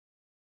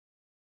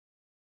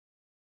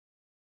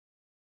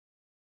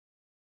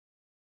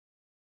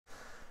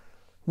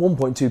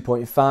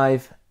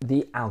1.2.5,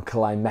 the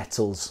alkali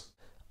metals.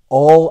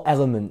 All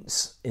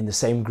elements in the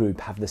same group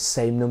have the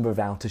same number of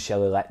outer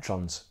shell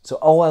electrons. So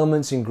all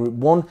elements in group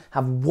 1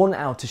 have one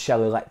outer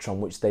shell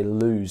electron which they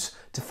lose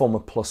to form a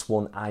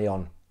 +1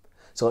 ion.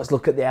 So let's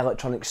look at the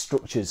electronic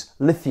structures.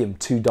 Lithium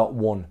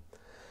 2.1,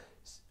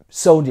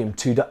 sodium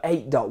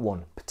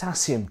 2.8.1,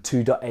 potassium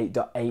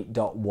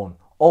 2.8.8.1.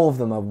 All of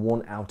them have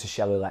one outer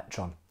shell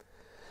electron.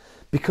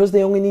 Because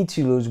they only need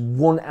to lose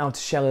one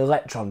outer shell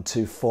electron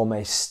to form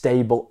a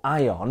stable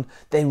ion,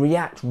 they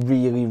react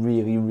really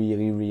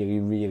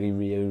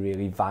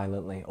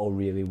violently or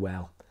really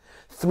well.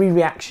 3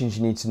 reactions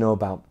you need to know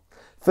about.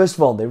 First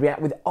of all, they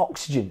react with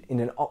oxygen in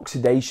an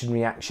oxidation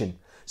reaction.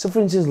 So for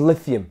instance,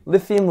 lithium.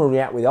 Lithium will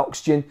react with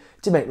oxygen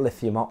to make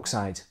lithium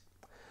oxide.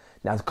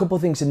 Now, a couple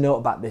of things to note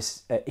about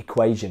this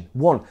equation.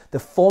 1, the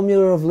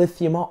formula of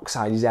lithium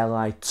oxide is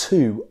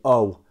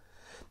Li2O.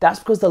 That's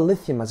because the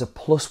lithium has a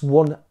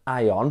 +1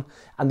 ion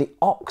and the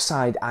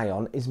oxide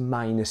ion is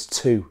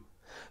 -2.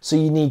 So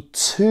you need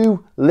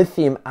 2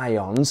 lithium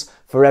ions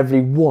for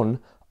every 1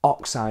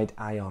 oxide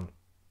ion.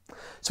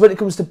 So when it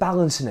comes to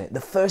balancing it,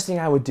 the first thing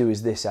I would do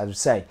is this. I would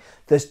say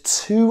there's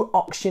 2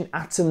 oxygen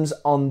atoms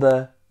on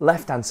the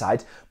left hand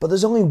side, but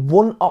there's only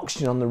 1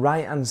 oxygen on the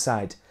right hand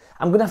side.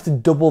 I'm going to have to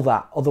double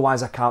that,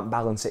 otherwise I can't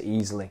balance it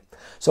easily.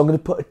 So I'm going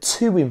to put a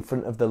 2 in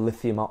front of the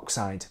lithium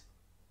oxide.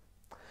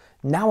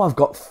 Now I've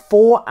got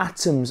 4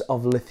 atoms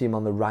of lithium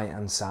on the right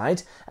hand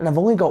side and I've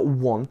only got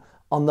 1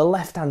 on the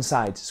left hand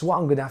side. So what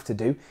I'm going to have to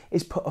do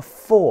is put a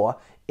 4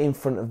 in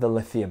front of the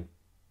lithium.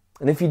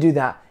 And if you do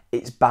that,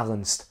 it's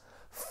balanced.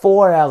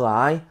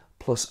 4Li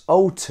plus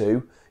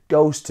O2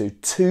 goes to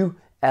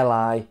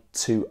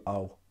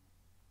 2Li2O.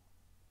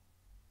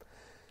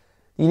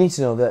 You need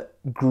to know that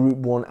group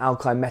 1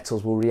 alkali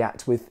metals will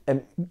react with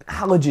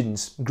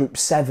halogens, group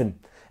 7.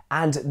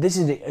 And this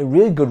is a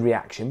really good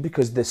reaction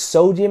because the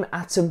sodium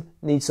atom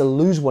needs to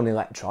lose 1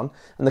 electron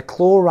and the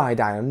chloride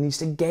ion needs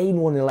to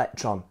gain 1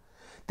 electron.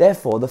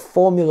 Therefore, the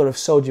formula of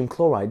sodium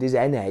chloride is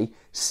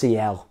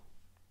NaCl.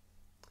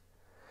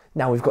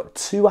 Now we've got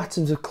 2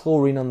 atoms of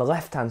chlorine on the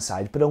left hand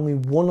side, but only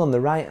 1 on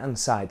the right hand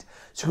side.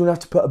 So we're going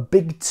to have to put a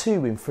big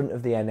 2 in front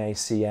of the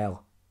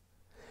NaCl.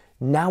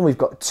 Now we've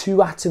got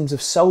 2 atoms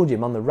of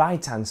sodium on the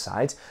right hand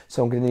side,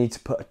 so I'm going to need to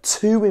put a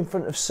 2 in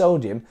front of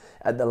sodium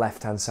at the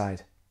left hand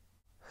side.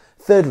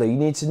 Thirdly, you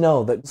need to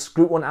know that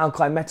group 1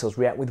 alkali metals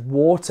react with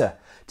water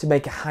to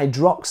make a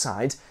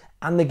hydroxide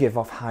and they give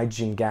off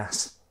hydrogen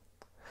gas.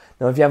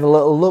 Now if you have a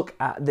little look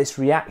at this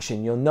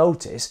reaction, you'll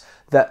notice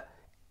that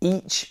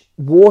each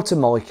water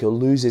molecule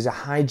loses a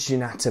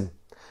hydrogen atom.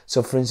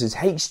 So for instance,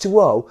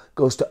 H2O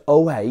goes to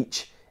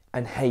OH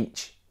and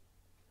H.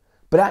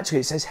 But actually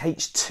it says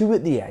H2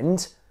 at the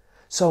end,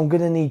 so I'm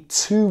going to need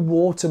 2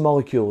 water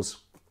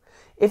molecules.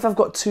 If I've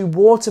got 2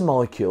 water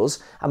molecules,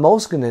 I'm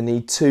also going to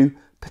need 2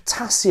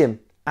 potassium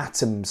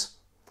atoms.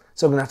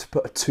 So I'm going to have to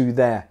put a 2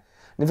 there.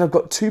 And if I've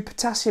got 2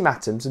 potassium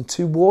atoms and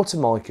 2 water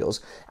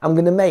molecules, I'm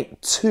going to make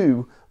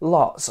 2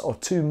 lots or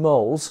 2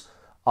 moles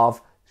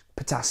of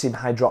potassium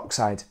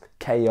hydroxide,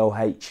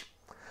 KOH.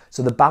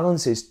 So the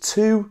balance is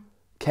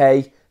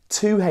 2K,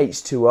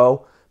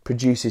 2H2O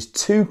produces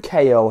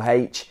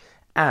 2KOH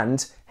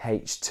and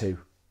H2.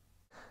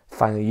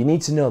 Finally, you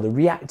need to know the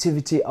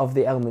reactivity of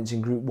the elements in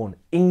group 1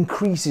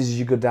 increases as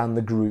you go down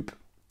the group.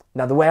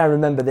 Now the way I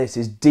remember this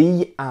is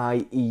DIES.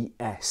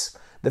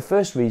 The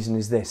first reason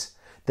is this: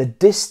 the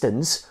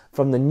distance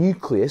from the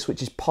nucleus,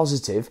 which is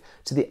positive,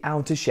 to the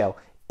outer shell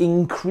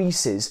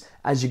increases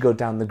as you go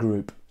down the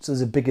group. So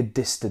there's a bigger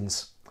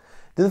distance.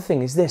 The other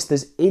thing is this: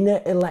 there's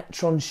inner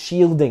electron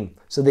shielding.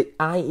 So the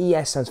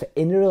IES stands for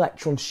inner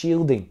electron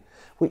shielding,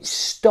 which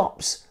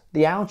stops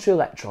the outer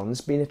electrons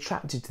being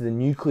attracted to the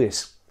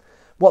nucleus.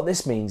 What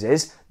this means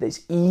is that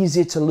it's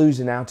easier to lose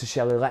an outer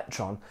shell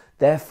electron.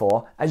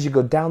 Therefore, as you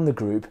go down the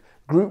group,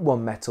 group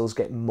 1 metals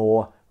get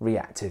more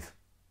reactive.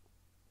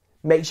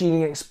 Make sure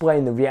you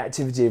explain the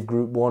reactivity of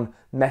group 1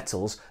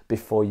 metals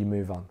before you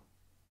move on.